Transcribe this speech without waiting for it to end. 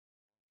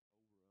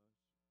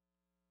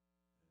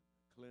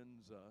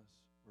cleanse us.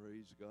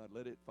 Praise God.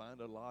 Let it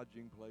find a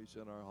lodging place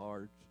in our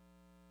hearts.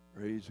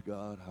 Praise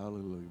God.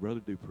 Hallelujah.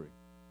 Brother Dupree.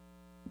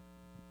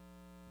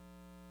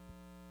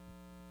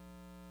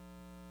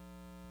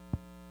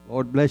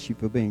 Lord bless you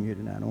for being here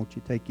tonight. I want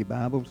you to take your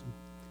Bibles and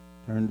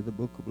turn to the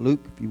book of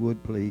Luke, if you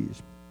would,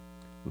 please.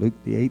 Luke,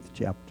 the 8th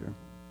chapter.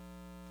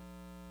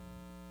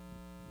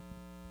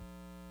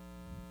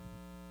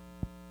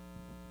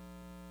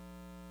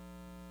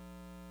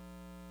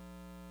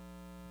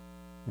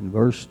 In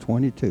verse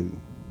 22.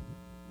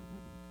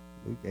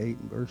 Luke 8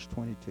 and verse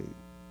 22.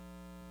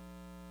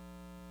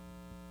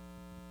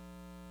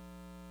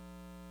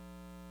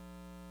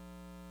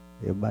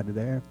 Everybody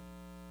there?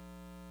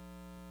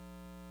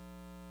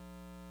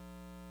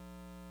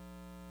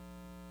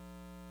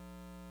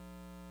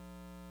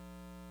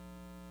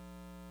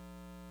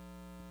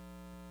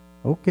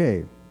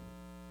 Okay.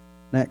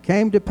 Now it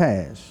came to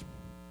pass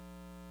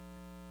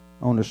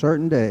on a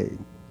certain day,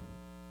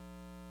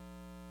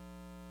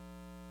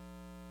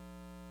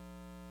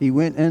 he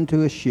went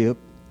into a ship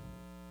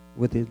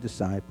with his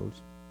disciples,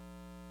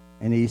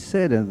 and he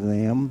said unto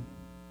them,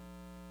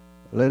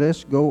 Let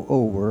us go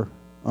over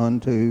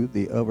unto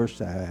the other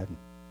side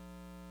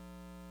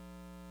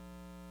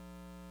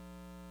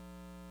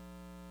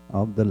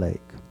of the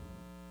lake.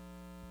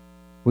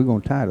 We're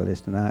going to title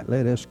this tonight,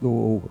 Let Us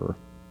Go Over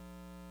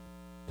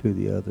to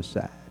the Other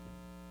Side.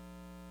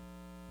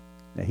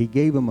 Now he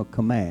gave them a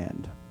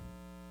command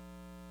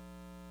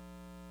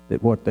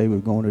that what they were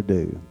going to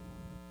do.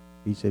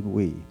 He said,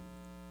 we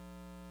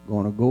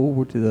going to go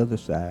over to the other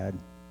side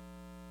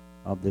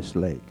of this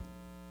lake.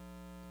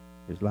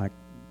 It's like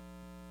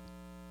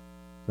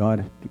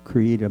God to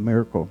create a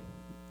miracle.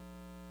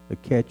 The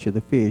catch of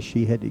the fish,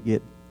 he had to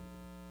get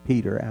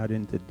Peter out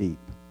into deep.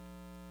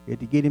 He had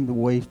to get him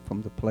away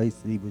from the place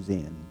that he was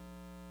in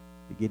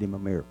to get him a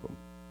miracle.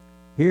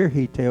 Here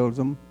he tells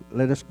them,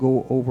 let us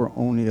go over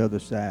on the other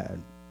side.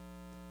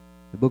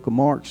 The book of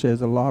Mark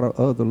says a lot of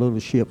other little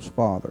ships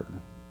followed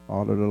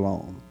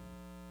along.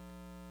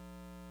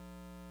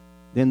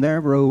 Then there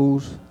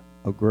arose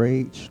a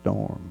great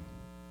storm.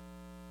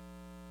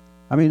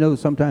 How many know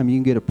sometimes you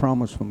can get a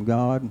promise from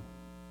God?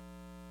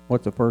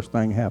 What's the first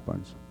thing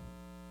happens?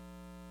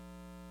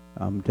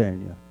 I'm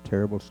telling you, a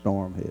terrible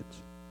storm hits.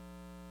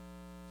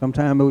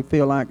 Sometimes we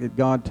feel like that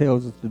God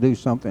tells us to do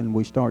something and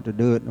we start to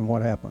do it, and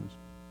what happens?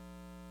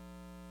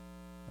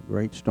 A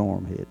great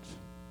storm hits.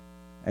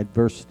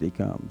 Adversity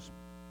comes.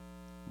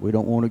 We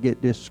don't want to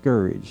get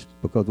discouraged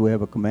because we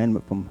have a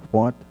commandment from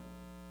what?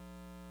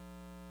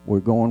 We're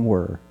going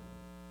where?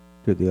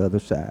 To the other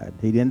side.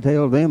 He didn't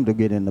tell them to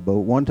get in the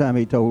boat. One time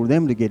he told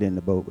them to get in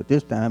the boat, but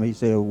this time he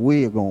said,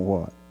 we are going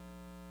what?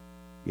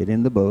 Get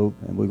in the boat,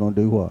 and we're going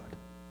to do what?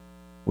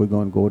 We're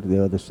going to go to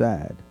the other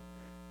side.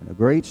 And a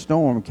great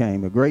storm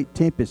came, a great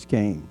tempest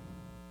came.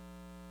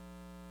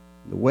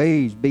 The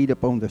waves beat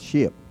up on the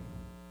ship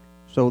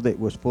so that it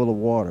was full of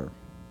water.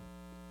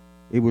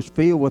 It was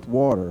filled with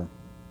water,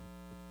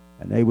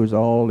 and they was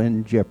all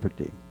in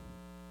jeopardy.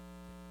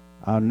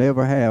 I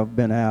never have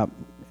been out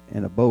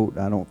in a boat,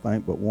 I don't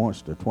think, but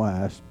once or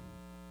twice.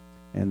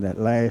 And that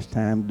last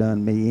time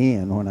done me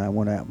in when I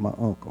went out with my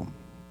uncle.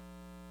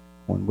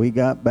 When we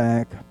got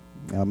back,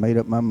 I made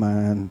up my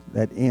mind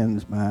that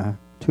ends my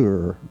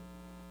tour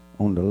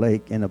on the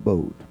lake in a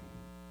boat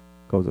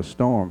because a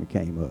storm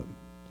came up.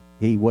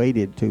 He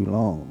waited too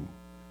long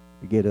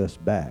to get us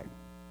back,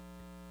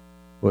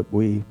 but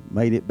we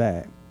made it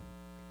back.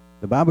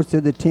 The Bible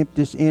said the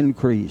tempest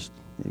increased.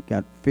 It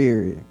got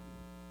fiery.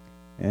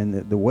 And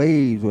the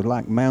waves were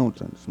like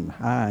mountains and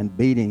high and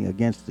beating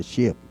against the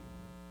ship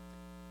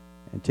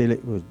until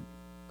it was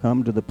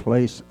come to the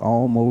place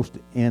almost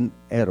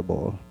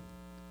inedible.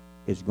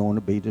 It's going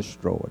to be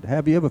destroyed.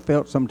 Have you ever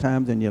felt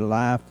sometimes in your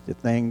life the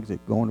things that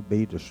are going to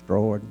be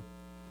destroyed?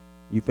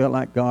 You felt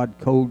like God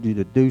told you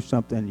to do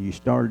something and you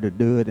started to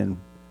do it and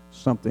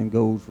something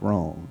goes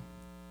wrong.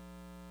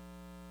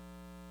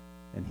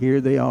 And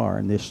here they are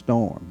in this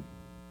storm.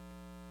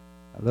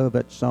 I love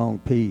that song,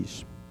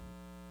 Peace.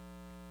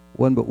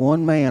 One but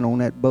one man on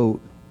that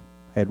boat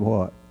had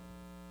what?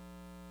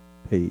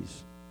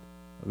 Peace.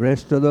 The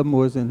rest of them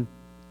was in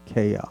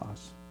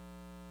chaos,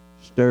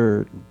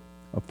 stirred,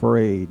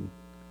 afraid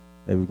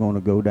they were going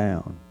to go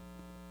down.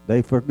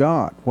 They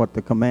forgot what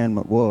the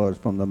commandment was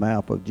from the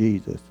mouth of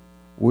Jesus.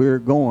 We're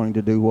going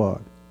to do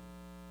what?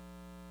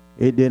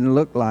 It didn't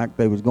look like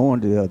they was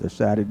going to the other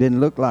side. It didn't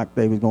look like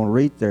they was going to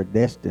reach their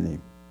destiny.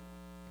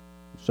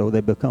 So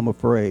they become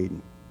afraid.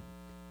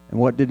 And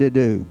what did they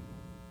do?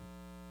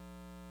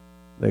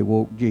 They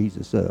woke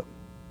Jesus up.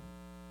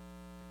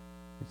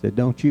 He said,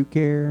 don't you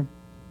care?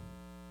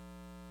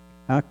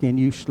 How can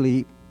you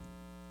sleep?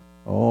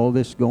 All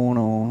this going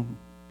on,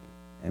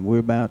 and we're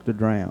about to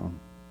drown.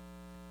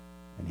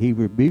 And he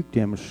rebuked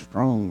him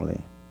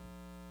strongly.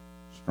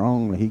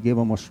 Strongly. He gave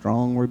him a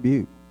strong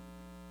rebuke.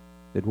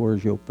 Said,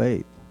 where's your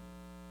faith?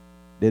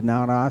 Did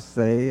not I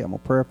say, I'm going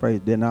to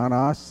paraphrase, did not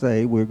I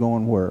say we're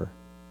going where?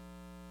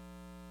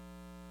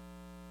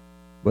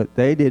 But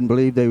they didn't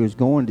believe they was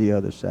going to the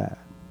other side.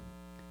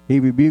 He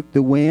rebuked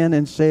the wind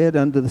and said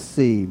unto the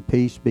sea,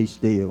 Peace, be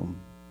still.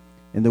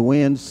 And the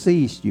wind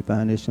ceased. You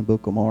find this in the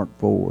book of Mark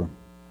 4.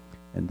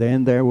 And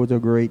then there was a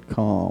great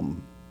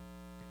calm.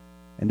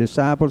 And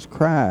disciples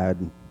cried,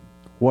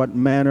 What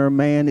manner of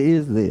man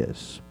is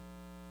this?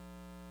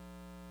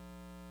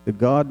 The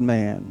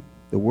God-man,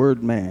 the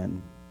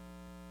Word-man,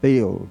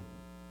 filled,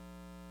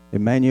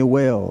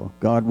 Emmanuel,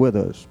 God with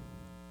us.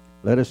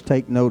 Let us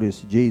take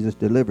notice, Jesus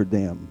delivered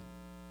them.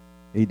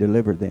 He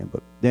delivered them.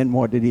 But then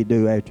what did he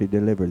do after he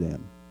delivered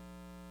them?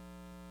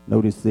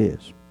 Notice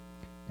this.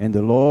 And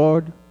the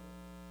Lord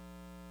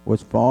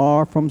was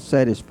far from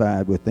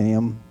satisfied with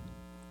them,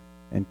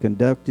 and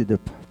conducted the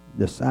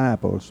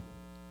disciples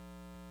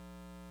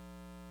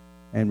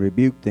and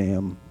rebuked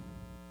them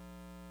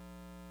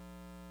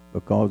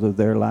because of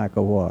their lack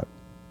of what?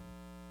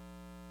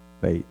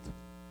 Faith.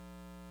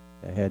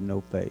 They had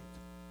no faith.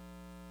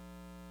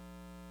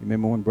 You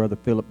remember when Brother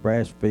Philip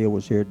Brashfield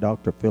was here,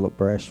 Dr. Philip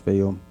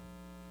Brashfield?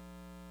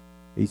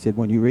 He said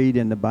when you read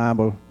in the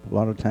Bible, a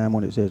lot of time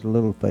when it says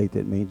little faith,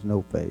 it means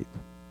no faith.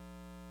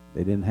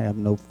 They didn't have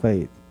no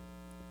faith.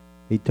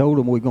 He told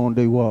them we're going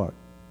to do what?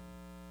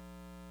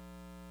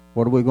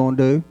 What are we going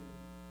to do?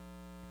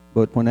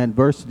 But when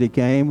adversity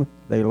came,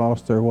 they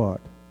lost their what?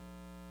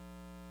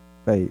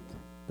 Faith.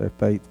 Their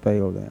faith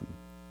failed them.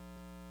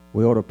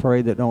 We ought to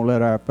pray that don't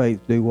let our faith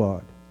do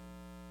what?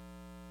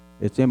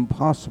 It's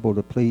impossible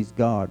to please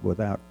God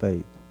without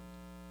faith.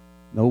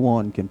 No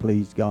one can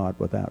please God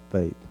without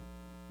faith.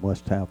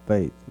 Must have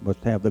faith.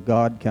 Must have the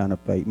God kind of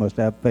faith. Must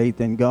have faith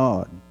in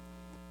God.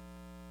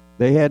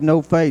 They had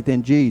no faith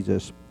in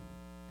Jesus.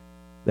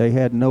 They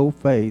had no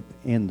faith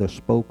in the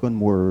spoken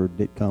word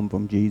that come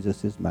from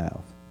Jesus'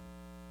 mouth.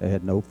 They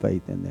had no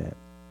faith in that.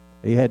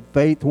 They had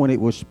faith when it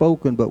was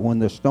spoken, but when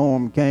the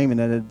storm came and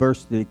that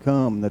adversity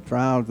come, the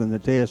trials and the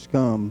tests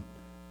come,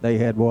 they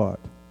had what?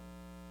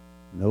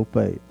 No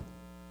faith.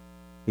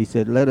 He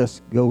said, let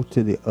us go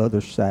to the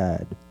other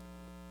side.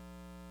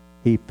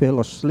 He fell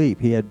asleep.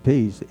 He had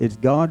peace. It's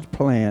God's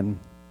plan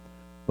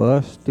for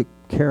us to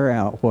carry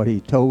out what he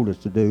told us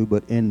to do,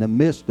 but in the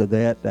midst of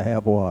that, to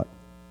have what?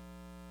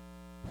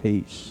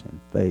 Peace and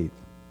faith.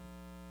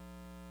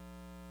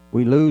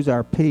 We lose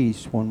our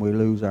peace when we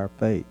lose our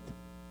faith,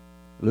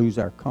 lose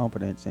our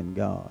confidence in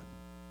God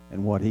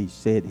and what he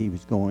said he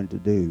was going to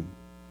do.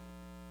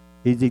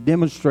 He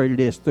demonstrated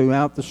this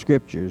throughout the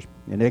scriptures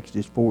in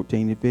Exodus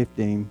 14 and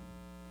 15.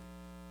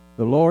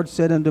 The Lord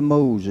said unto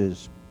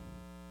Moses,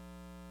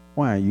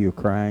 Why are you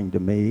crying to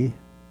me?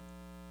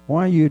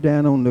 Why are you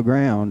down on the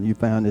ground? You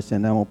found this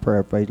in, I'm going to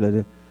paraphrase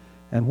later.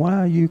 And why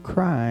are you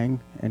crying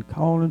and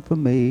calling for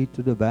me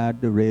to divide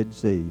the Red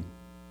Sea?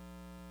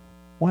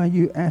 Why are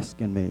you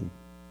asking me?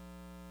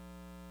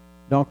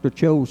 Dr.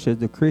 Cho said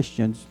the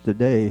Christians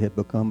today have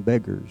become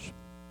beggars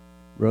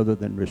rather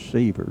than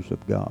receivers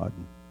of God.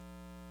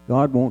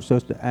 God wants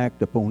us to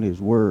act upon his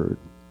word.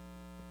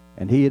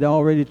 And he had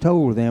already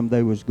told them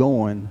they was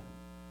going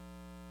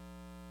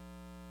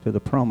to the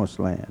promised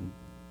land.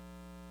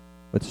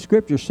 But the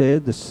scripture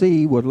said the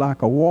sea was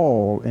like a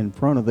wall in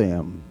front of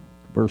them.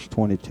 Verse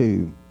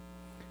 22.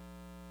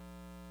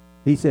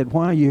 He said,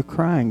 why are you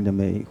crying to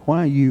me?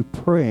 Why are you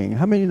praying?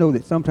 How many know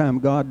that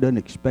sometimes God doesn't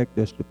expect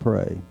us to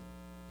pray?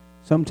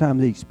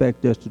 Sometimes he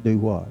expects us to do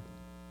what?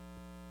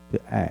 To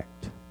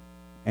act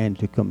and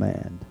to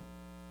command.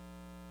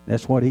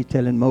 That's what he's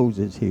telling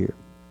Moses here.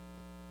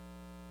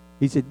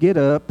 He said, get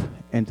up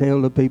and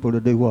tell the people to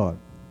do what?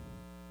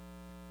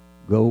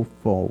 Go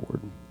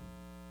forward.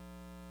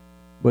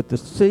 But the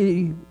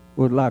sea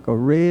was like a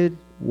red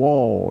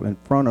wall in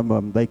front of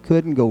them. They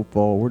couldn't go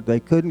forward. They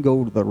couldn't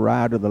go to the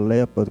right or the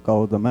left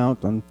because of the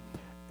mountain.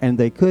 And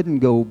they couldn't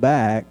go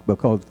back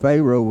because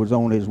Pharaoh was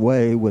on his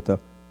way with the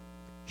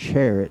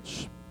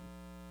chariots.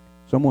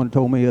 Someone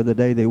told me the other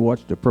day they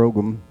watched a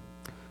program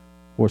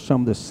where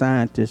some of the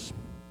scientists,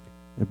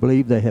 they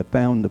believe they have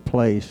found the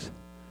place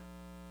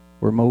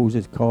where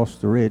Moses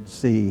crossed the Red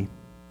Sea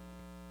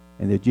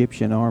and the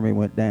Egyptian army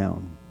went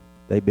down.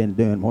 They've been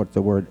doing, what's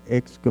the word,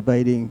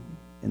 excavating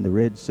in the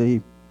Red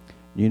Sea.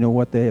 You know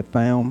what they have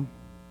found?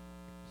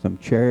 Some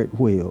chariot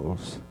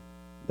wheels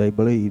they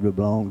believe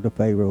belong to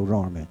Pharaoh's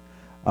army.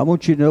 I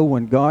want you to know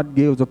when God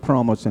gives a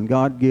promise and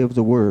God gives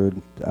a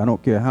word, I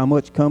don't care how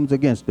much comes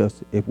against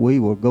us, if we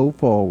will go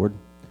forward,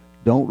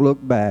 don't look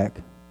back,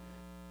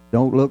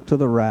 don't look to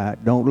the right,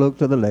 don't look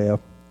to the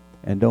left,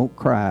 and don't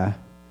cry.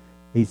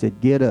 He said,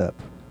 get up,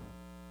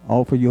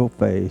 offer your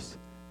face,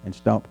 and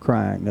stop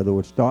crying. In other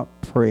words, stop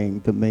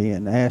praying to me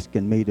and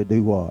asking me to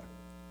do what?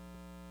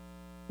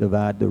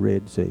 Divide the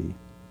Red Sea.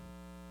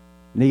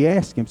 And he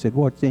asked him, said,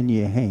 what's in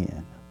your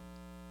hand?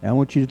 Now, I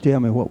want you to tell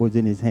me what was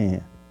in his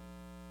hand.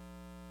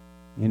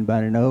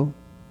 Anybody know?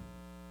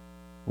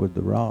 Was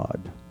the rod.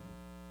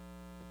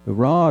 The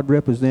rod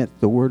represents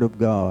the Word of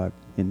God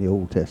in the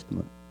Old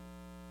Testament.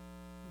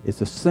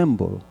 It's a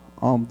symbol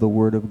of the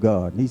Word of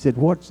God. And he said,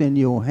 what's in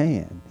your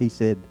hand? He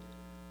said,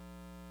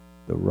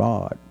 the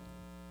rod.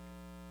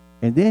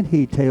 And then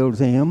he tells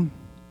him,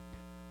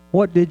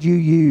 what did you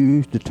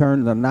use to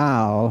turn the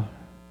Nile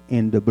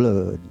into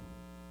blood?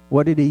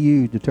 What did he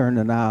use to turn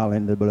the Nile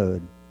into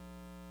blood?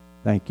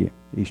 Thank you.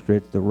 He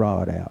stretched the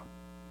rod out.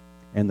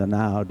 And the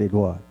Nile did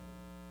what?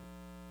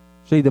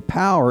 See, the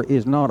power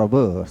is not of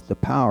us. The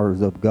power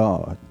is of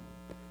God.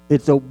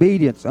 It's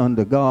obedience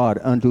unto God,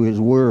 unto his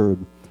word,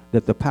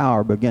 that the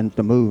power begins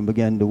to move and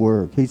begin to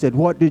work. He said,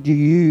 what did you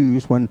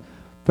use when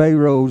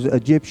Pharaoh's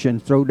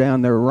Egyptians threw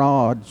down their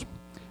rods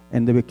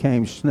and they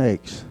became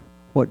snakes?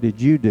 What did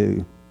you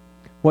do?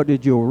 What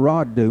did your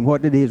rod do?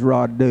 What did his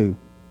rod do?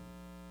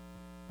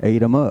 Ate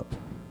them up.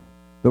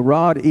 The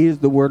rod is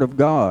the word of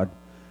God.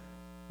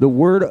 The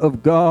word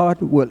of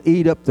God will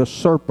eat up the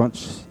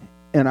serpents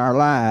in our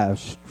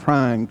lives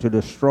trying to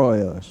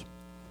destroy us.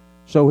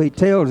 So he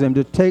tells them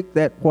to take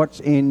that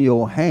what's in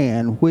your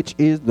hand, which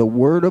is the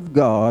word of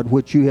God,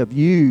 which you have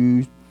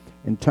used,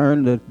 and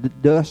turn the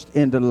dust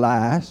into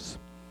lice.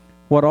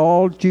 What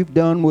all that you've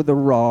done with the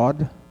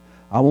rod,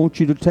 I want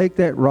you to take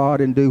that rod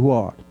and do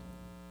what?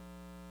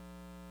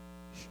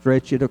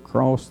 Stretch it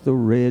across the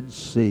Red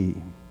Sea.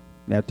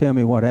 Now tell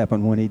me what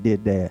happened when he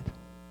did that.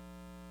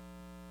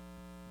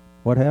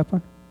 What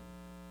happened?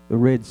 The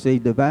Red Sea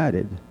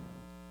divided.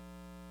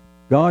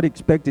 God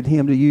expected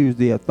him to use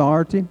the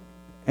authority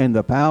and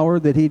the power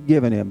that he'd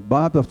given him.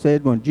 Bible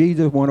said when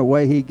Jesus went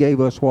away, he gave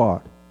us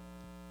what?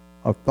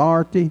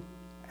 Authority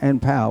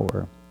and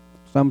power.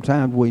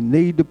 Sometimes we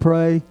need to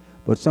pray,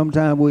 but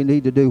sometimes we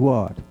need to do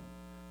what?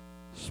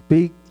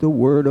 Speak the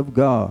word of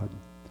God.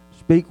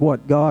 Speak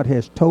what God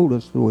has told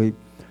us to.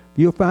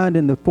 You'll find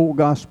in the 4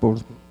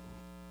 Gospels,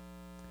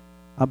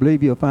 I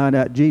believe you'll find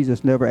out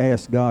Jesus never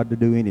asked God to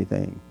do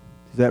anything.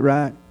 Is that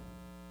right?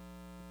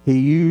 He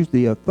used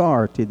the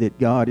authority that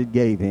God had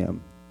gave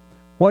him.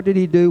 What did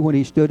he do when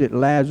he stood at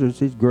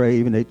Lazarus'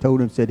 grave and they told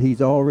him, said,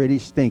 he's already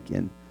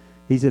stinking?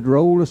 He said,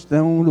 roll a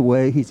stone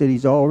away. He said,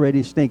 he's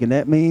already stinking.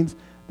 That means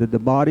that the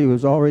body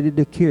was already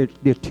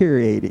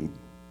deteriorating.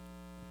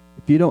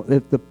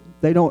 If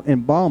they don't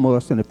embalm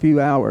us in a few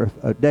hours,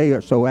 a day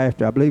or so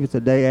after, I believe it's a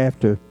day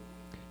after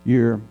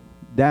you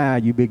die,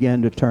 you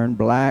begin to turn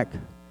black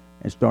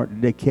and start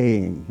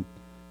decaying.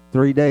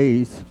 3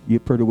 days, you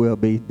pretty well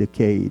be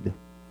decayed.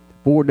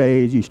 4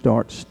 days, you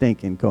start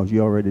stinking because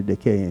you're already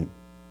decaying.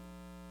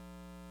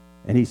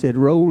 And he said,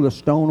 roll the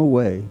stone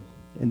away.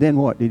 And then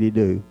what did he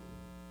do?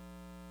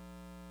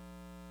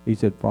 He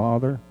said,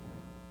 Father,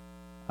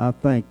 I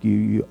thank you.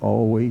 You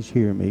always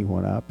hear me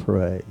when I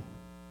pray.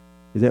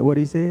 Is that what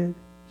he said?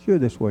 Sure,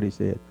 that's what he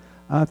said.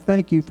 I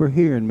thank you for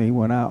hearing me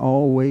when I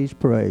always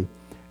pray.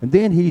 And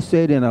then he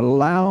said in a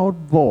loud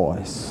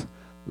voice,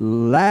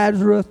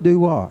 Lazarus, do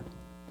what?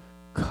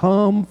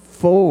 Come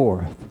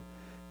forth.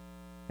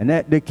 And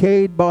that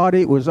decayed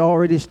body was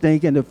already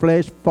stinking, the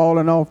flesh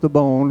falling off the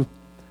bones,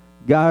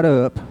 got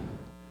up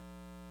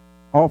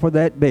off of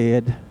that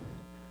bed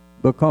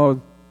because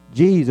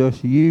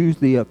Jesus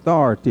used the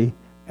authority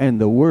and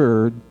the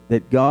word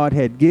that God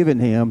had given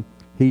him.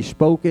 He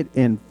spoke it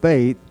in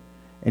faith,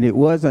 and it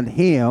wasn't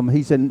him.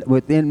 He said,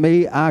 within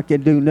me, I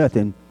can do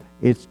nothing.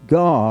 It's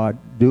God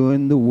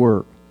doing the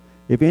work.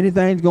 If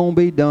anything's going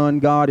to be done,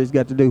 God has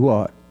got to do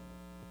what?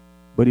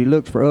 But he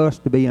looks for us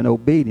to be in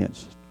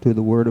obedience to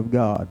the word of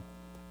God.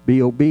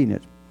 Be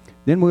obedient.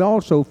 Then we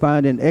also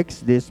find in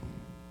Exodus,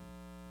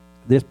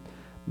 this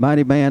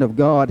mighty man of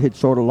God had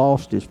sort of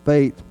lost his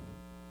faith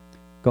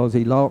because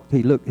he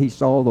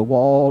saw the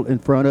wall in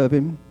front of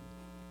him,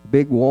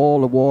 big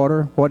wall of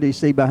water. What did he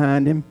see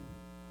behind him?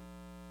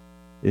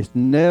 It's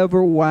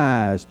never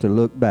wise to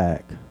look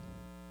back.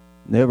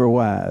 Never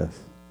wise.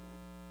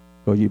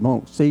 Because you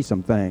won't see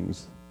some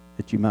things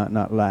that you might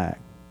not like.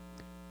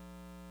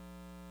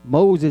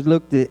 Moses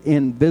looked at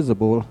the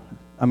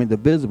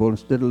visible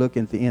instead of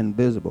looking at the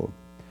invisible.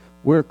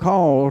 We're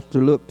called to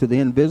look to the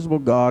invisible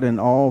God, and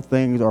all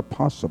things are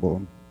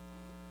possible.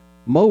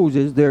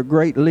 Moses, their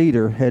great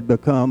leader, had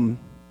become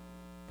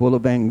full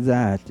of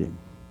anxiety.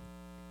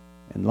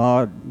 And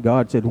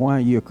God said, why are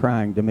you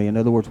crying to me? In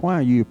other words, why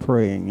are you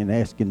praying and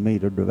asking me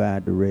to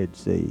divide the Red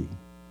Sea?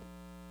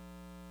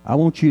 I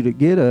want you to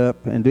get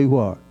up and do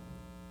what?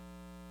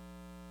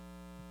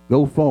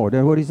 Go forward.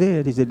 That's what he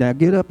said. He said, now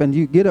get up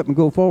and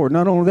go forward.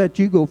 Not only that,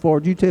 you go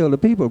forward, you tell the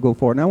people to go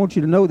forward. And I want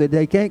you to know that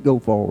they can't go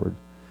forward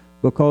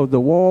because the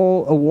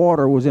wall of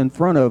water was in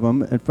front of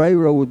them and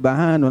Pharaoh was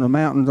behind on the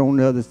mountains on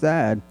the other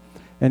side.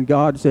 And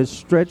God says,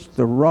 stretch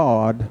the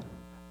rod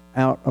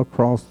out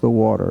across the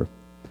water.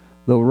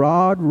 The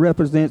rod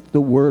represents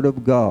the word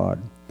of God.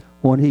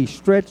 When he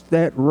stretched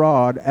that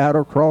rod out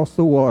across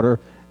the water,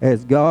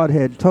 as God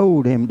had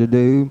told him to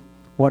do,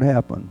 what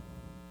happened?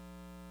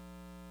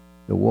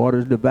 The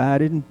waters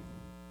divided, and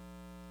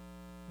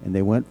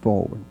they went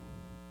forward.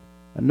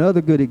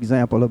 Another good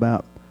example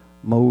about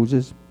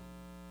Moses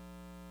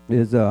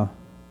is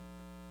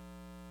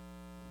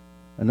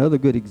another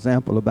good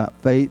example about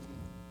faith.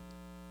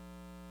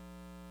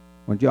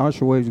 When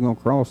Joshua was going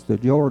to cross the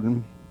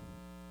Jordan,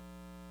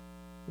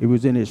 it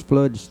was in his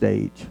flood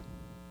stage.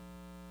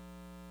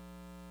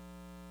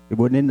 It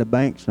wasn't in the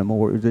banks no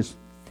more. It was just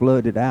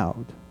flooded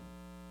out.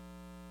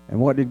 And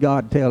what did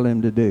God tell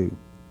him to do?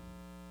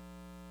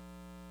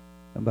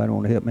 Somebody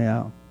want to help me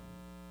out?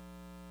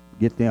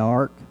 get the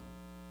ark,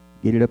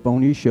 get it up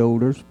on your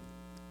shoulders,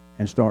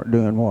 and start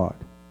doing what?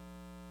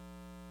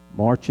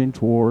 Marching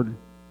toward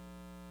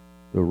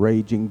the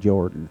raging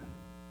Jordan.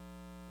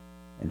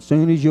 And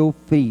soon as your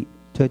feet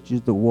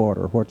touches the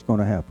water, what's going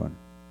to happen?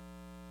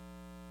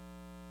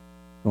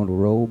 It's going to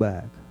roll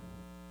back.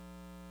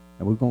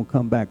 And we're going to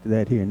come back to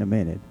that here in a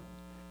minute.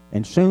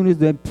 And soon as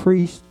the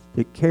priest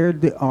that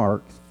carried the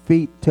ark,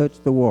 feet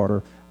touched the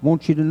water, I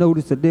want you to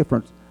notice the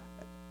difference.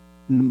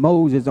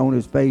 Moses on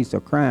his face are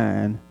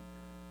crying,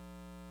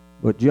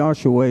 but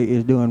Joshua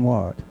is doing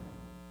what?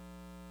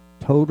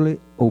 Totally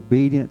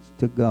obedience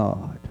to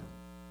God.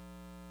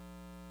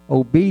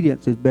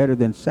 Obedience is better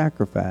than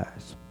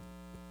sacrifice.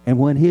 And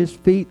when his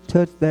feet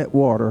touched that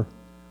water,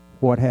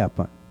 what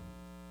happened?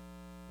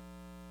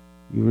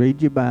 You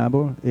read your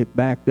Bible, it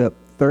backed up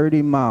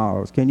 30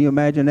 miles. Can you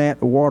imagine that?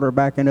 The water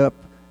backing up.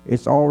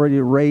 It's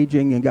already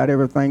raging and got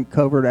everything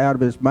covered out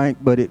of its bank,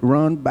 but it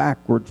run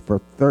backwards for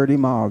 30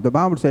 miles. The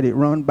Bible said it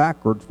run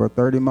backwards for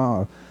 30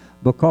 miles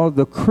because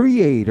the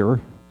creator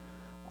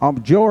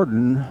of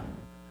Jordan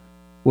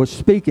was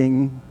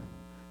speaking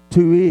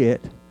to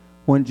it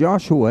when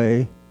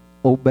Joshua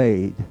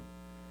obeyed.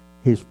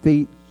 His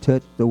feet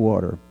touched the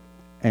water,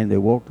 and they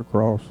walked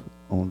across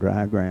on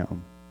dry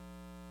ground.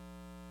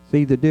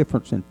 See the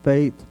difference in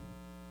faith?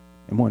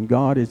 And when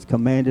God has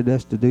commanded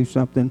us to do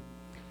something,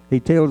 he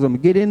tells them,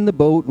 get in the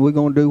boat, and we're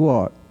going to do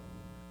what?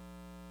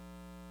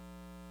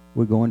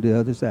 We're going to the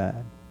other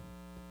side.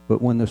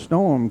 But when the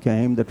storm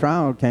came, the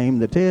trial came,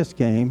 the test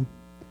came,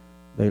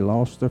 they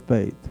lost their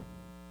faith.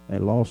 They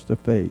lost their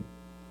faith.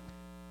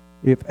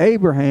 If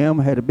Abraham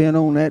had been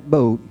on that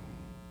boat,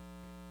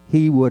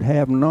 he would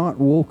have not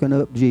woken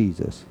up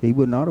Jesus. He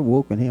would not have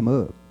woken him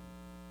up.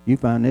 You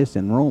find this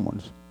in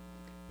Romans.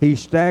 He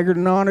staggered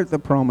not at the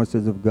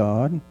promises of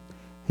God.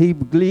 He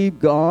believed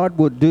God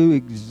would do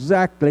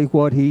exactly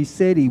what he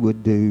said he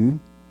would do.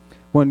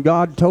 When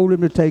God told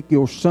him to take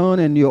your son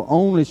and your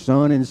only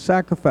son and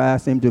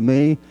sacrifice him to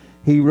me,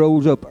 he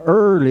rose up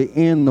early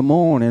in the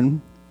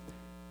morning,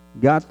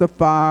 got the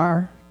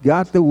fire,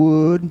 got the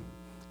wood,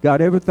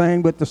 got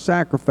everything but the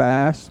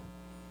sacrifice,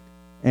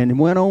 and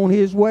went on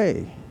his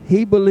way.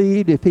 He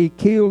believed if he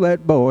killed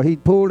that boy,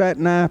 he'd pull that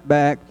knife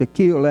back to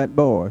kill that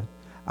boy.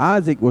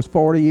 Isaac was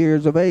 40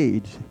 years of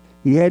age.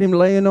 He had him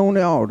laying on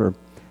the altar.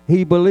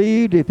 He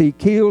believed if he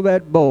killed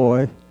that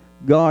boy,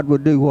 God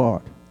would do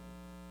what?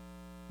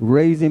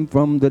 Raise him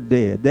from the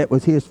dead. That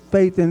was his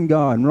faith in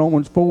God. And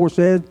Romans 4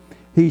 says,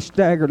 he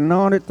staggered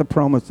not at the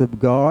promise of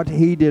God.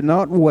 He did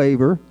not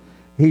waver.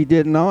 He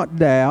did not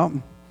doubt.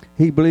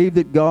 He believed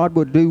that God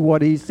would do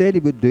what he said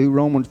he would do.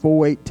 Romans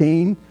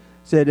 4:18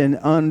 said, and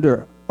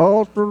under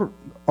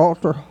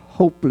utter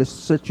hopeless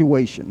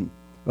situation.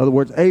 In other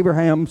words,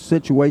 Abraham's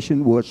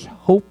situation was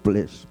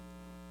hopeless.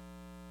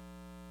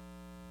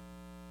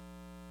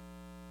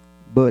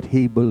 But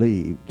he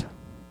believed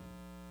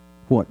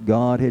what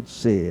God had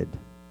said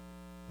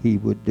he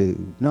would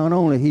do. Not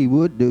only he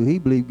would do, he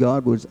believed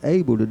God was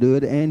able to do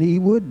it, and he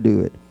would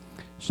do it.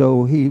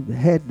 So he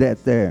had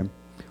that there.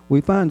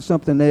 We find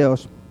something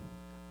else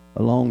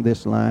along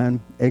this line,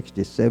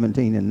 Exodus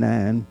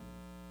 17:9.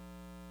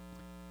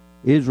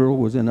 Israel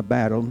was in a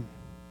battle.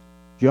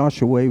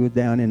 Joshua was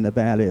down in the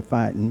valley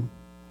fighting,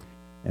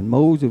 and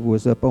Moses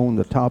was up on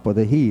the top of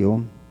the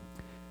hill.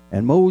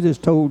 And Moses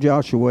told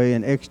Joshua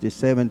in Exodus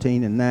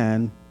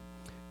 17:9,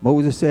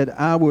 Moses said,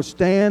 I will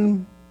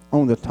stand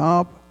on the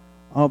top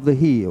of the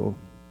hill.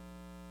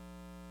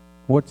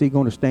 What's he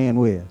going to stand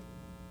with?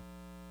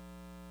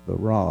 The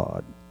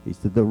rod. He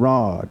said, the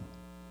rod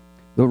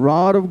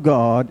of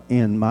God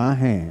in my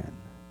hand.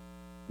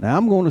 Now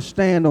I'm going to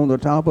stand on the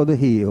top of the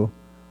hill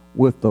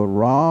with the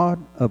rod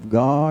of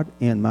God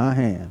in my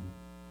hand.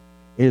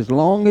 As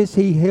long as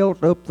he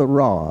held up the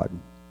rod.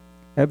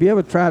 Have you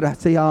ever tried to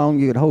see how long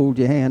you could hold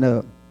your hand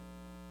up?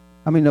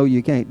 How many know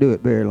you can't do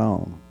it very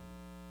long?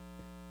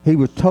 He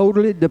was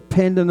totally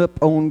dependent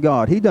upon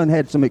God. He done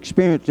had some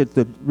experience at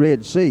the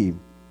Red Sea.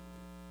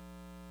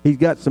 He's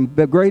got some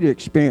greater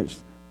experience,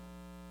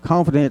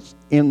 confidence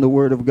in the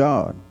Word of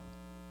God.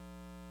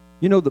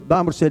 You know, the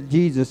Bible said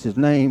Jesus, his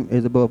name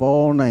is above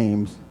all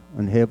names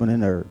in heaven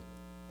and earth.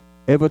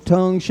 Every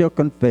tongue shall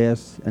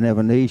confess and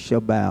every knee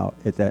shall bow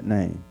at that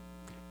name.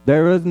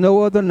 There is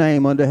no other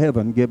name under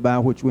heaven given by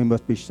which we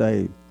must be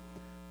saved.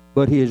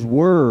 But his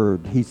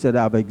word, he said,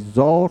 I've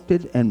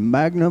exalted and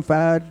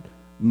magnified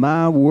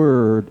my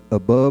word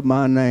above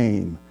my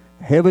name.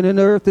 Heaven and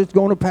earth is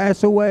going to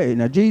pass away.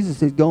 Now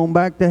Jesus is going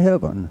back to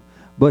heaven.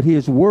 But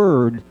his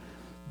word,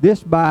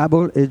 this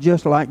Bible is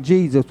just like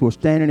Jesus was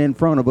standing in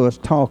front of us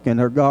talking,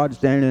 or God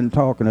standing and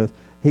talking to us.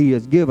 He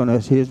has given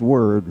us his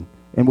word.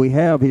 And we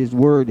have his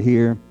word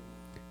here.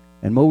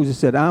 And Moses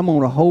said, I'm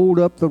going to hold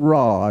up the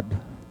rod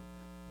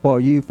while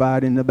you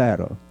fight in the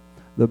battle.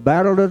 The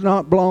battle does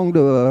not belong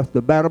to us.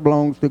 The battle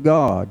belongs to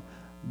God.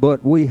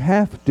 But we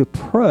have to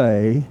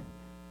pray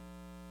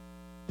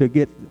to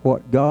get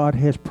what God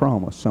has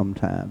promised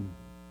sometime.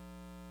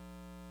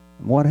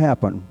 And what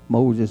happened?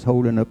 Moses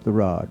holding up the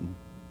rod.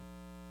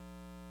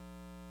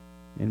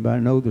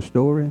 Anybody know the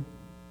story?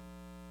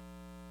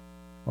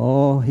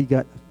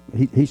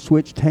 he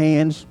switched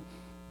hands.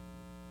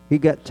 He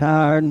got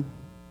tired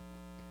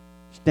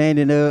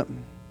standing up.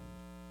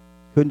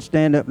 Couldn't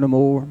stand up no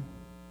more.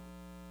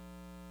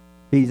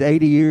 He's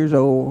 80 years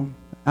old.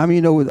 I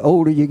mean, the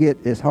older you get,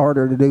 it's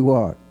harder to do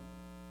what?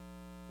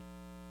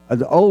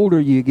 The older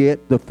you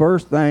get, the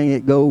first thing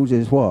it goes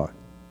is what?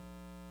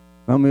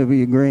 Some of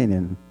you are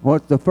grinning.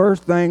 What's the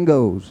first thing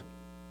goes?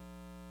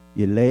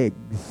 Your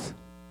legs.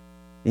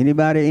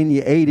 Anybody in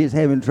your 80s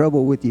having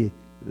trouble with your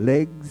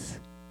legs?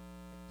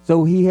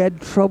 So he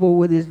had trouble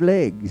with his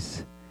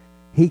legs.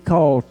 He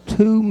called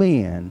 2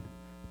 men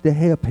to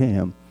help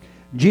him.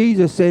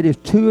 Jesus said,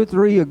 if 2 or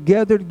 3 are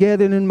gathered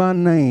together in my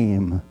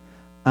name,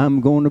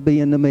 I'm going to be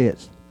in the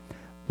midst.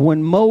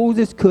 When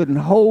Moses couldn't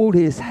hold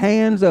his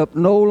hands up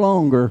no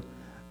longer,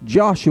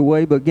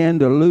 Joshua began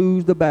to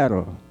lose the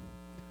battle.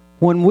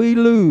 When we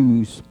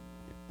lose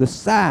the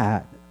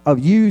sight of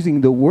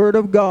using the word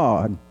of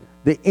God,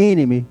 the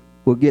enemy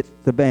will get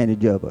the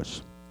advantage of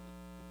us.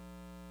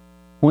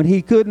 When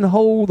he couldn't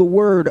hold the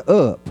word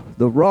up,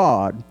 the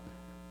rod,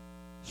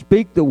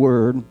 speak the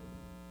word,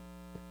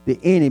 the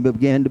enemy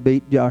began to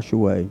beat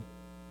Joshua.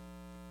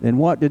 Then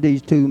what did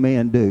these 2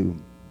 men do?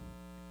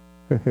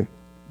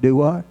 Do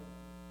what?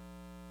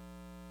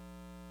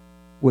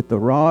 With the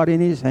rod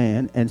in his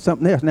hand and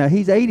something else. Now,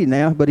 he's 80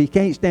 now, but he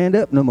can't stand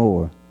up no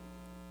more.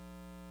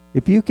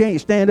 If you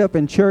can't stand up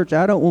in church,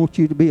 I don't want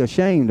you to be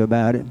ashamed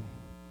about it.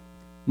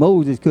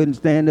 Moses couldn't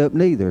stand up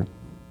neither.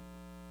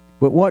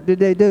 But what did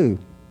they do?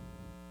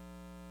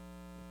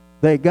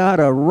 They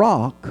got a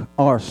rock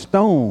or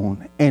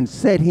stone and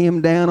set him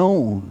down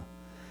on.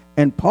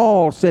 And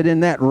Paul said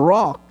in that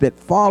rock that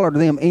followed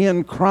them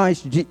in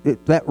Christ,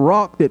 that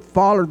rock that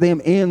followed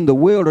them in the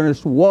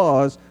wilderness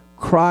was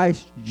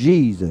Christ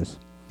Jesus.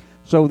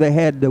 So they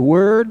had the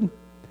word,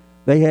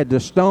 they had the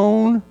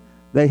stone,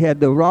 they had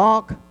the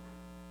rock,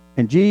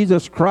 and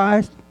Jesus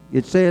Christ,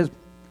 it says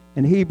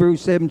in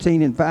Exodus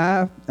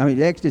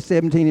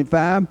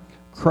 17:5,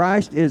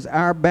 Christ is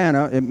our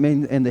banner. It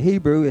means in the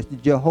Hebrew it's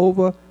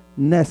Jehovah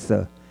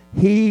Nessa.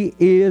 He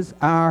is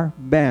our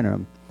banner.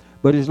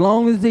 But as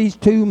long as these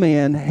 2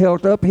 men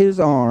held up his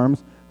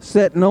arms,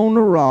 sitting on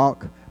the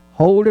rock,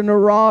 holding the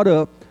rod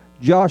up,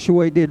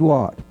 Joshua did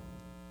what?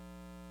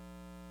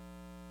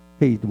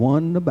 He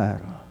won the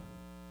battle.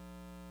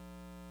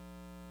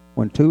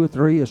 When 2 or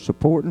 3 are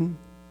supporting,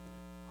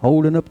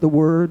 holding up the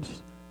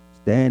words,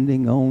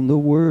 standing on the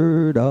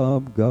word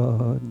of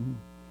God.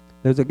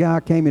 There's a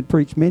guy came and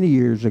preached many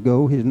years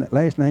ago. His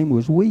last name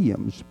was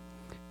Williams.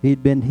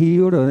 He'd been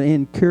healed of an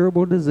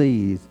incurable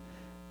disease.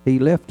 He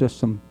left us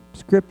some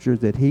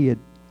scriptures that he had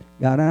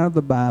got out of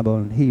the Bible,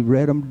 and he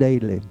read them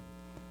daily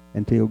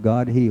until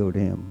God healed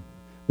him.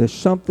 There's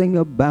something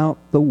about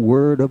the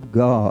word of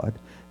God.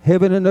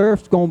 Heaven and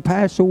earth's going to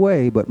pass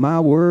away, but my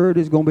word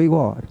is going to be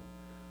what?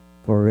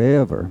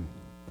 Forever.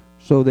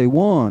 So they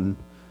won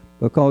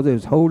because they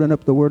was holding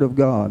up the word of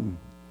God.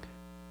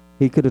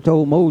 He could have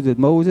told Moses,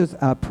 Moses,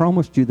 I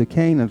promised you the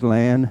Canaan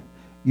land.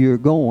 You're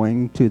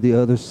going to the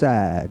other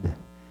side.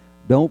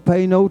 Don't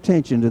pay no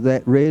attention to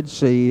that Red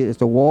Sea.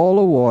 It's a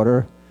wall of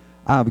water.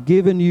 I've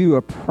given you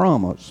a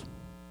promise.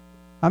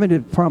 How many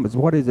promises?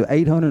 What is it?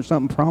 800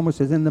 something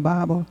promises in the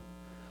Bible?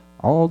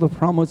 All the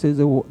promises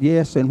are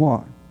yes and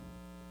what?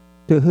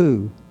 To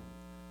who?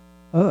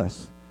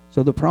 Us.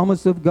 So the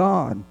promise of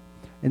God.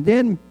 And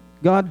then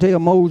God tell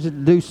Moses to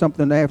do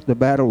something after the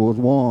battle was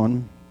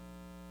won.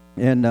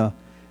 And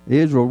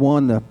Israel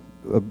won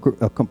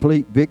a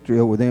complete victory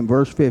over them.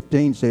 Verse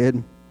 15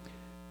 said,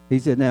 he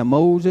said, now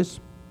Moses,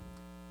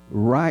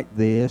 write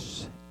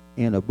this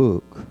in a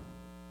book.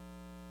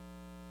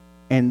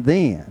 And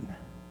then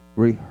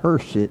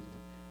rehearse it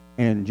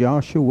in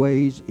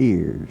Joshua's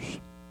ears.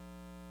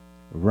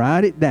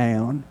 Write it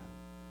down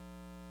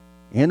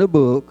in a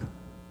book.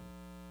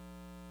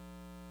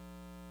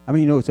 I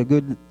mean, it's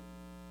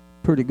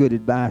pretty good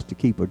advice to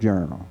keep a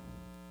journal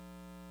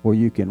where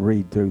you can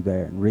read through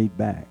there and read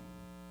back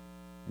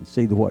and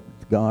see what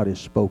God has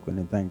spoken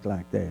and things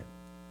like that.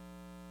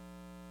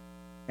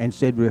 And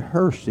said,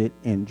 rehearse it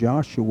in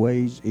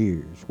Joshua's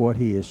ears, what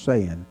he is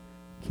saying.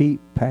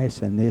 Keep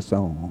passing this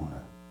on.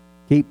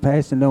 Keep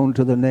passing on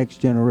to the next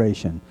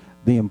generation.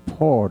 The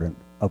importance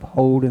of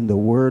holding the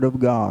word of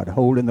God,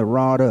 holding the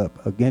rod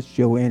up against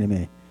your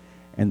enemy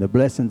and the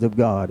blessings of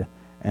God.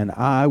 And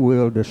I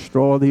will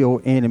destroy your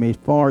enemies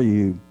for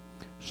you.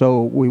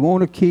 So we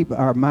want to keep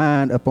our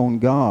mind upon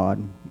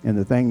God and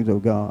the things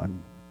of God.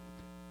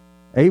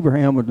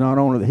 Abraham was not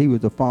only, he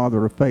was the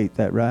father of faith,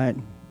 that right?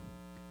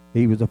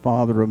 He was the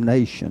father of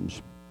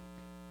nations.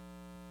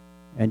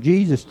 And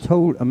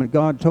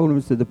God told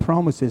him, said, the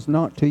promise is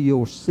not to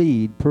your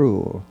seed,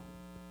 plural,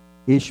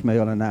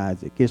 Ishmael and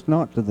Isaac. It's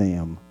not to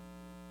them.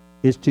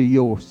 It's to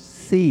your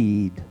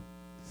seed,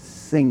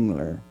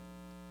 singular.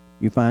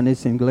 You find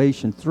this in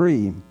Galatians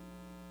 3.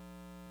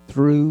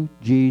 Through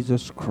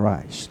Jesus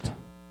Christ.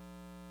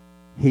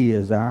 He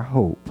is our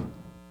hope.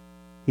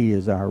 He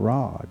is our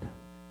rod.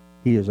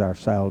 He is our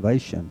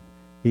salvation.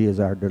 He is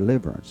our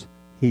deliverance.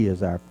 He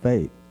is our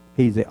faith.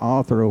 He's the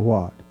author of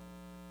what?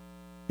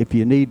 If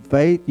you need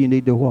faith, you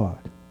need to what?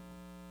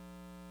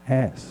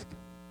 Ask.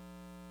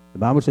 The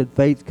Bible said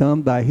faith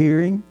comes by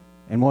hearing,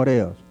 and what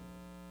else?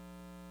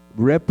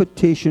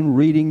 Repetition,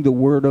 reading the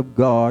Word of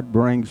God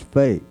brings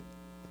faith.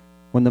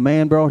 When the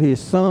man brought his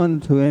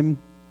son to him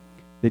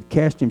that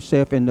cast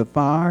himself in the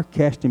fire,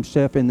 cast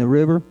himself in the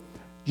river,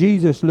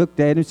 Jesus looked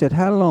at him and said,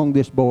 how long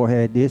this boy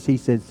had this? He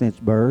said, since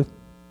birth.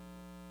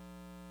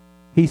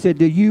 He said,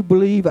 do you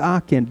believe I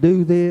can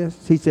do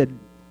this? He said,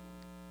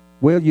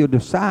 well, your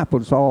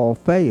disciples all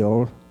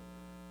failed.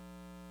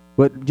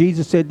 But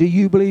Jesus said, do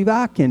you believe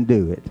I can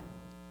do it?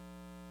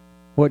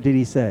 What did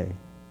he say?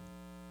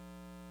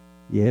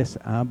 Yes,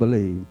 I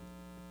believe.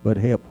 But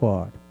help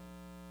what?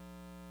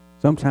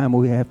 Sometimes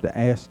we have to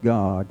ask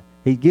God.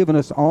 He's given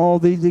us all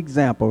these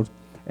examples,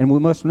 and we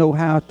must know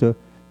how to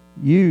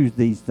use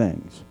these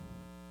things.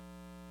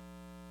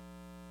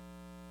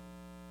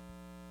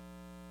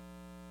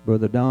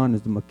 Brother Don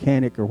is the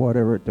mechanic or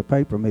whatever at the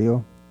paper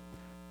mill.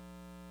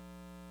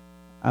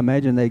 I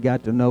imagine they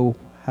got to know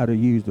how to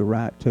use the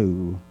right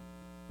tool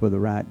for the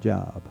right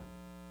job.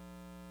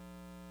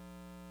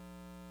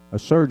 A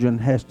surgeon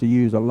has to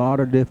use a lot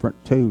of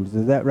different tools.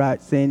 Is that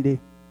right, Cindy?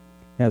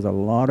 Has a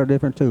lot of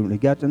different tools. He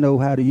got to know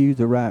how to use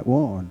the right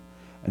one.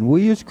 And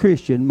we as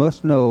Christians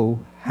must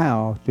know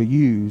how to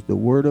use the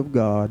Word of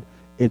God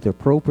at the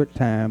appropriate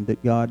time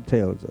that God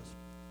tells us.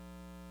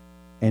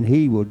 And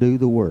He will do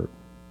the work.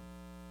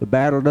 The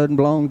battle doesn't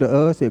belong to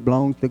us, it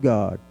belongs to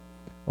God.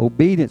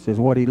 Obedience is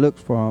what He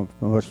looks for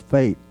from us,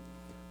 faith.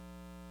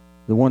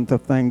 The one of the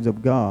things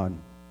of God.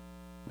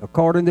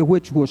 According to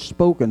which was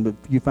spoken, but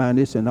you find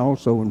this and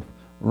also in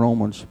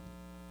Romans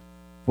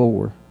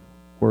 4,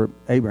 where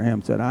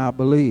Abraham said, I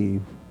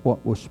believe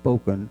what was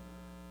spoken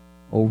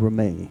over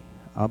me.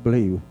 I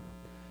believe. In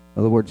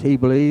other words, he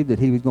believed that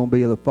he was going to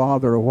be the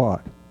father of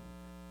what?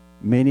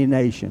 Many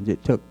nations.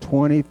 It took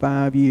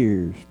 25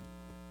 years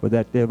for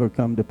that to ever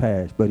come to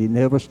pass. But he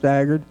never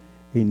staggered.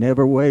 He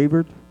never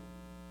wavered.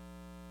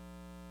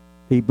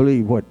 He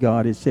believed what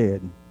God had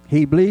said.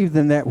 He believed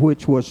in that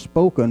which was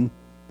spoken,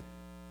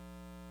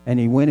 and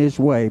he went his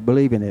way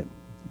believing it.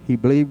 He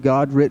believed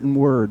God's written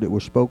word that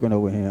was spoken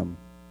over him.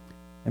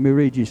 Let me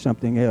read you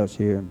something else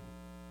here.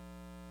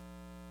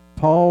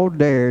 Paul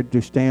dared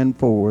to stand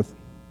forth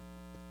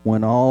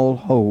when all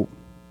hope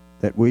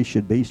that we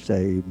should be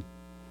saved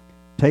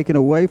taken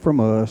away from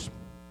us.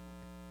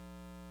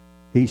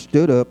 He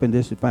stood up, and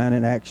this is found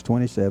in Acts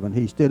 27.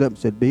 He stood up and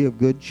said, be of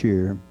good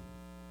cheer,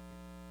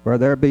 for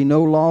there be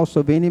no loss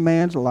of any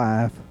man's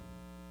life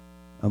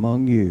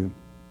among you.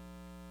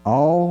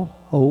 All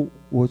hope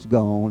was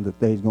gone that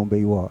there's going to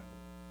be what?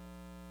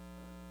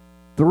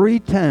 Three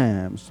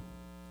times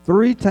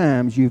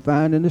you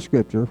find in the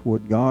scripture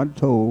what God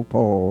told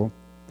Paul,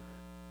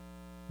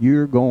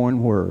 you're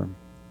going where?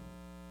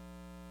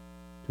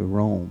 To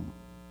Rome.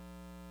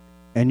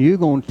 And you're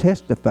going to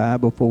testify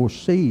before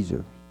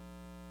Caesar.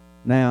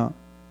 Now,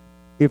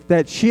 if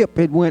that ship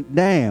had went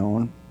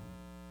down,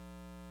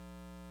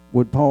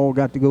 would Paul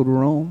got to go to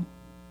Rome?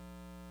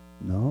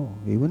 No,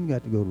 he wouldn't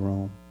got to go to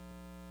Rome.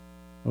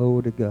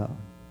 Glory to God.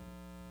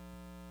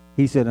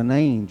 He said, an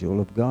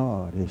angel of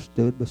God has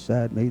stood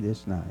beside me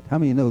this night. How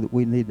many know that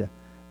we need to,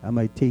 I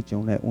may teach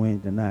on that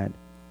Wednesday night.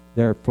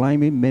 There are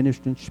flaming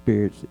ministering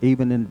spirits,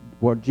 even in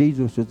what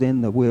Jesus was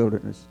in the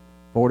wilderness,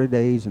 40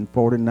 days and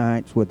 40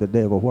 nights with the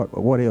devil.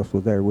 What else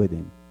was there with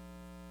him?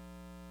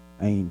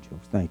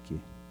 Angels, thank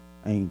you.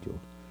 Angels.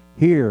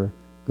 Here,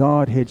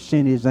 God had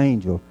sent his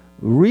angel,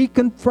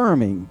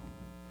 reconfirming.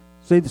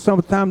 See,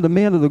 sometimes the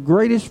men of the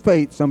greatest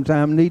faith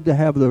sometimes need to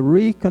have the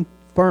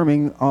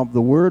reconfirming of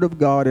the Word of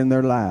God in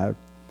their lives.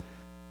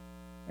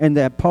 And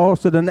that Paul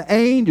said, an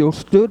angel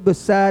stood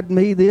beside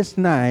me this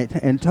night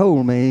and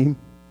told me,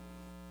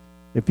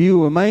 if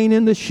you remain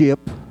in the ship,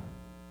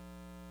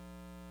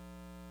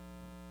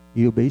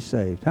 you'll be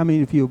saved. How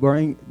many of you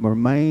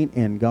remain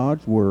in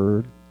God's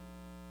Word,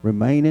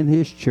 remain in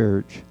His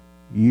church,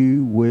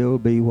 you will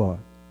be what?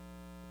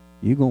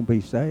 You're going to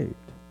be saved.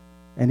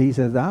 And he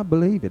says, I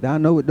believe it. I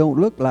know it don't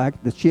look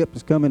like the ship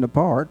is coming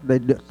apart. They're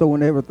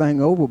throwing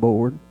everything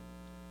overboard.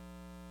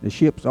 The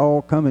ship's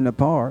all coming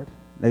apart.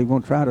 They're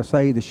going to try to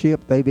save the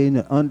ship. They've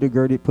been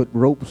undergirded, put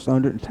ropes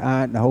under it and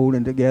tied and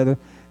holding together.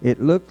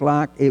 It looked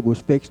like it was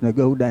fixing to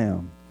go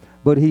down.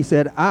 But he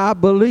said, I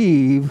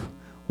believe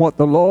what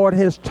the Lord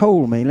has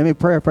told me. Let me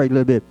paraphrase a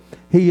little bit.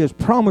 He has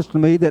promised to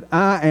me that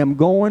I am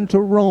going to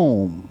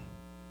Rome.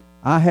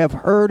 I have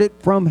heard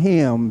it from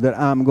him that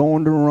I'm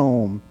going to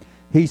Rome.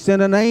 He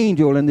sent an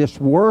angel in this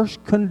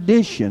worst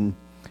condition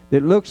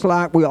that looks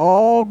like we're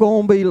all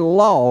going to be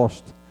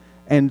lost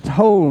and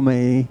told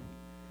me,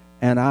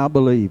 and I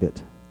believe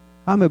it.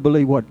 I'm going to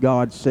believe what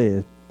God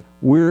says.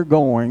 We're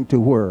going to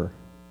where?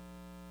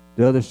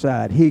 The other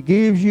side. He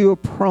gives you a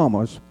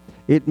promise.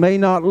 It may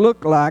not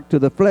look like to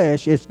the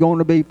flesh it's going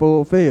to be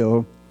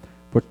fulfilled.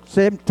 For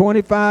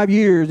 25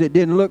 years it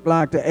didn't look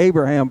like to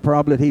Abraham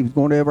probably that he was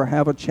going to ever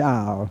have a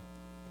child.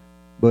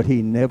 But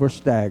he never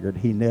staggered.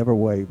 He never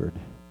wavered.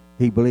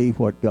 He believed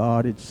what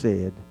God had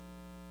said.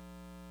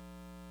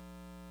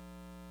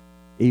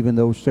 Even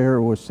though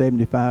Sarah was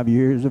 75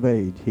 years of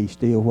age, he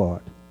still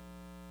what?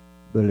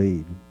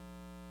 Believed.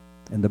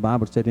 And the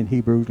Bible said in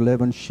Hebrews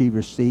 11, she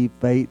received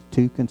faith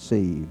to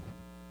conceive.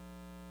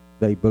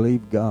 They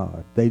believed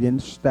God. They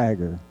didn't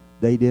stagger.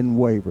 They didn't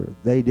waver.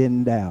 They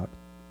didn't doubt.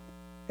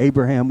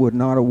 Abraham would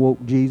not have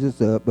woke Jesus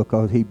up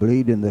because he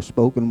believed in the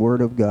spoken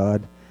word of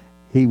God.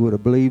 He would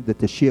have believed that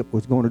the ship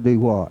was going to do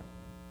what?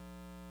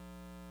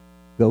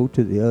 Go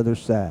to the other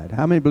side.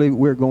 How many believe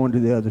we're going to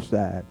the other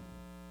side?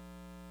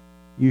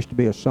 Used to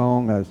be a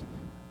song. A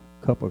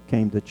couple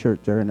came to church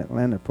there in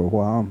Atlanta for a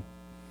while.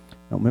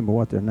 Don't remember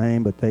what their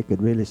name, but they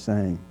could really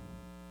sing.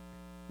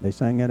 They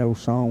sang that old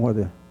song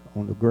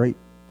on the great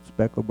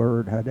speckled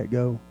bird. How'd that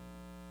go?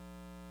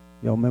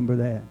 Y'all remember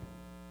that?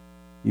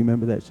 You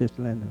remember that,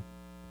 Sister Linda?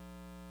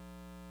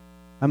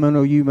 How many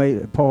know you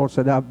made? Paul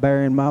said, "I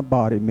bear in my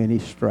body many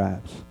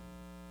stripes."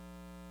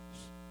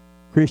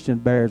 Christian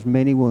bears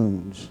many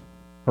wounds,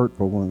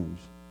 hurtful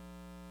wounds,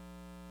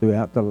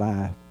 throughout the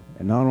life.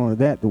 And not only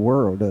that, the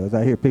world does.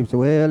 I hear people say,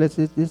 "Well,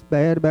 it's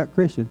bad about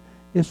Christians."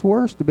 It's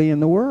worse to be in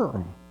the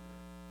world.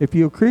 If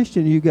you're a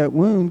Christian, you got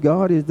wounds.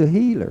 God is the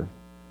healer.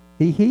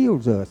 He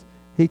heals us.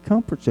 He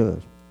comforts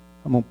us.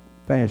 I'm going to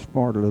fast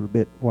forward a little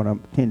bit what I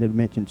intended to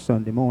mention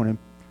Sunday morning.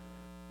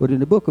 But in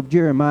the book of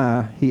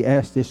Jeremiah, he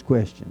asked this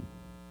question: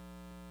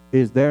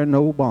 is there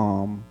no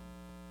balm,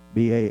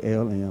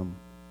 B-A-L-M,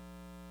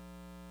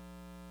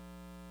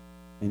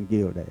 in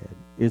Gilead?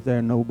 Is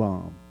there no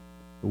balm?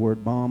 The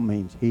word balm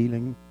means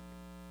healing,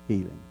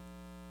 healing.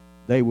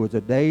 There was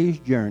a day's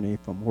journey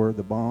from where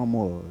the balm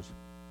was,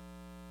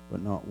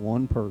 but not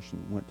one person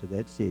went to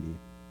that city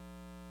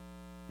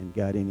and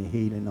got any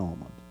healing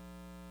ointment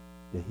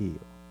to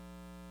heal.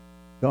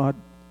 God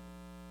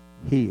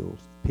heals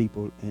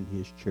people in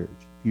his church.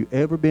 If you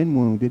ever been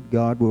wounded,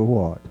 God will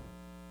what?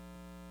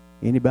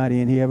 Anybody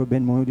in here ever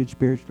been wounded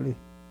spiritually?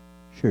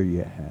 Sure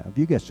you have.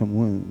 You got some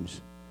wounds.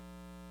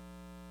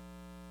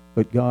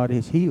 But God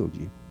has healed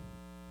you.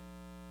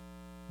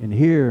 And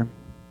here,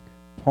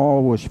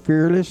 Paul was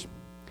fearless.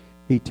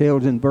 He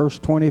tells in verse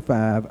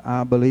 25,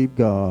 "I believe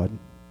God,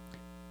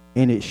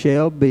 and it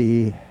shall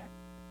be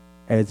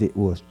as it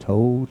was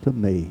told to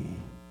me."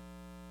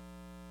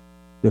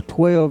 The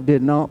 12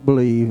 did not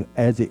believe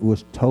as it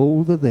was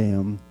told to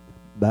them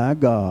by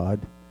God.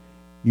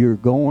 We're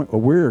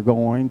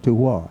going to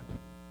what?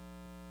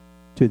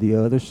 To the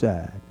other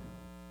side.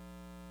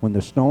 When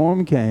the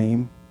storm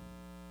came,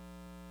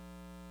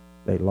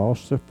 they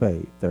lost their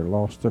faith. They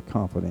lost their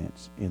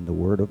confidence in the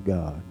Word of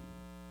God.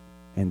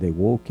 And they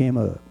woke him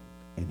up,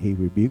 and he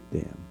rebuked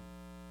them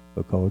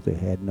because they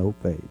had no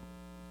faith.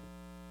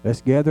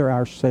 Let's gather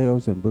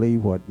ourselves and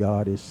believe what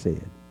God has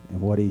said.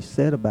 And what he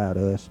said about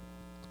us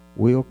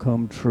will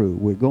come true.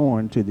 We're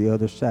going to the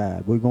other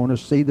side. We're going to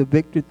see the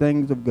victory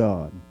things of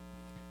God.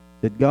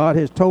 That God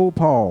has told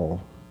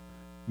Paul,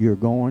 "You're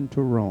going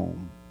to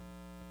Rome."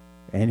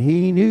 And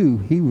he knew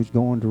he was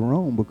going to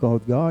Rome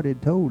because God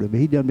had told him.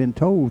 He'd done been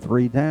told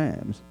 3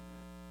 times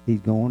he's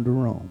going to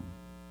Rome.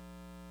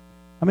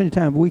 How many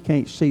times we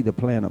can't see the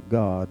plan of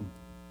God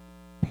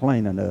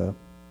plain enough?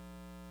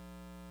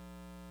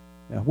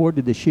 Now, where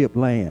did the ship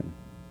land?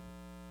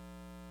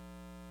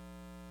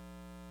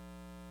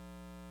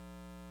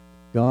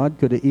 God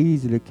could have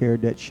easily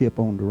carried that ship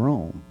on to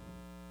Rome,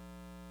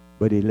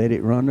 but he let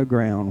it run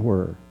aground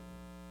where?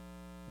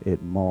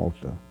 At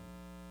Malta.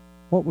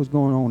 What was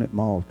going on at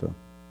Malta?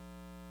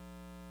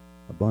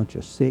 A bunch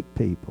of sick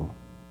people,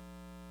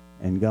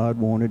 and God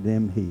wanted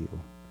them healed.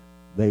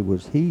 They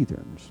was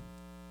heathens,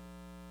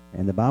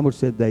 and the Bible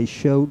said they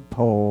showed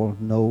Paul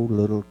no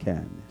little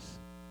kindness.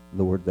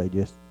 Lord, they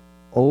just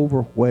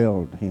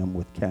overwhelmed him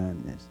with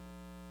kindness.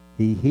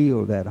 He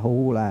healed that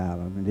whole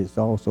island, and it's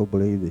also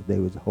believed that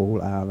the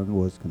whole island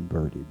was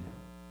converted.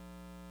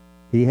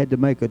 He had to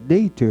make a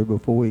detour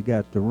before he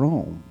got to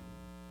Rome.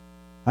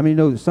 I mean, you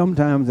know that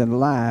sometimes in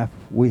life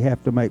we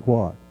have to make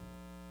what?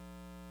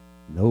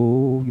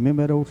 You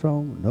remember that old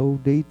song? No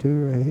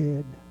detour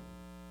ahead.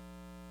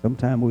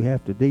 Sometimes we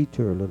have to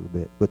detour a little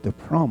bit, but the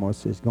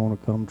promise is going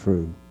to come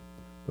true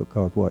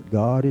because what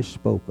God has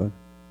spoken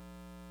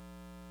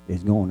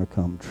is going to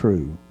come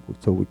true.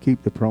 So we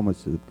keep the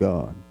promises of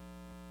God.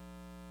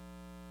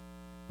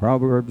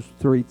 Proverbs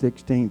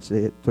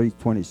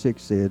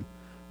 3:26 said,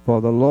 "For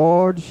the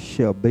Lord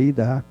shall be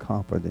thy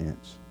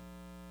confidence."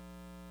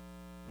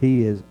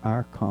 He is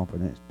our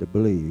confidence to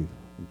believe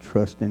and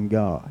trust in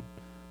God.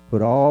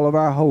 Put all of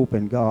our hope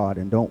in God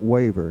and don't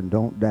waver and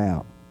don't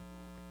doubt.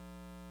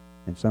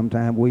 And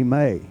sometimes we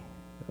may,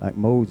 like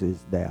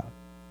Moses, doubt.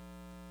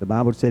 The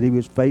Bible said he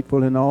was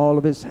faithful in all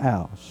of his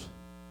house.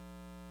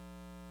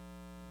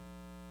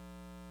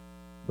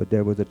 But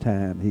there was a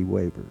time he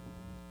wavered.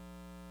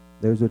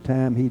 There was a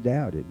time he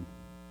doubted.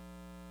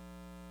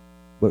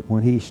 But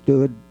when he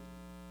stood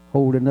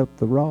holding up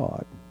the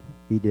rod,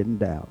 he didn't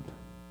doubt.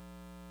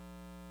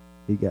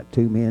 He got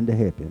 2 men to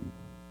help him.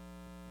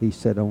 He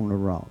sat on the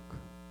rock.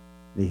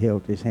 He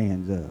held his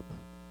hands up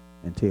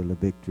until the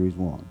victory is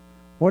won.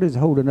 What does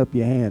holding up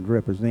your hand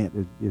represent?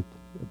 If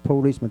a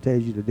policeman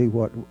tells you to do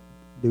what?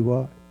 Do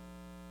what?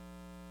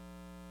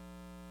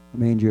 It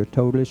means you're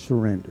totally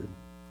surrendered.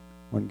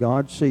 When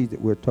God sees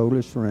that we're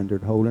totally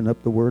surrendered, holding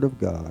up the Word of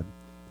God,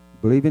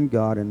 believing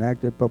God and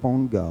acting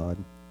upon God,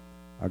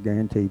 I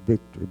guarantee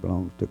victory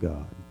belongs to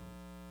God.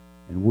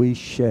 And we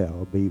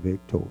shall be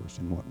victorious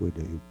in what we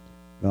do.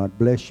 God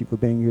bless you for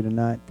being here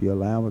tonight. If you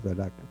allow us, I'd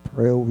like to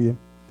pray over you.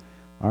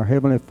 Our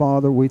Heavenly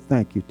Father, we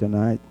thank you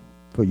tonight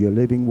for your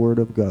living Word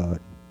of God.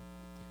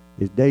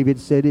 As David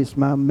said, it's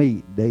my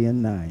meat day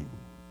and night.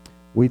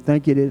 We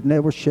thank you that it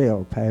never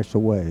shall pass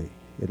away.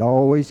 It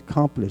always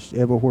accomplished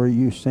everywhere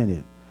you sent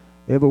it.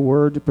 Every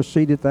word that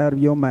proceedeth out of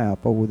your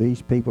mouth over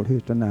these people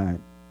here tonight,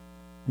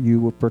 you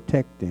will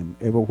protect them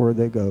everywhere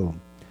they go.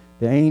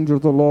 The angel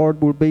of the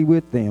Lord will be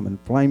with them in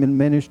flaming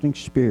ministering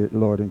spirit,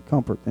 Lord, and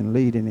comfort and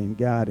leading and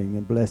guiding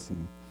and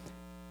blessing.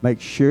 Make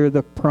sure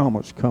the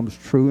promise comes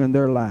true in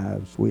their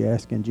lives. We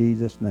ask in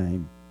Jesus'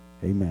 name.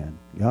 Amen.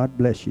 God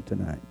bless you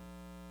tonight.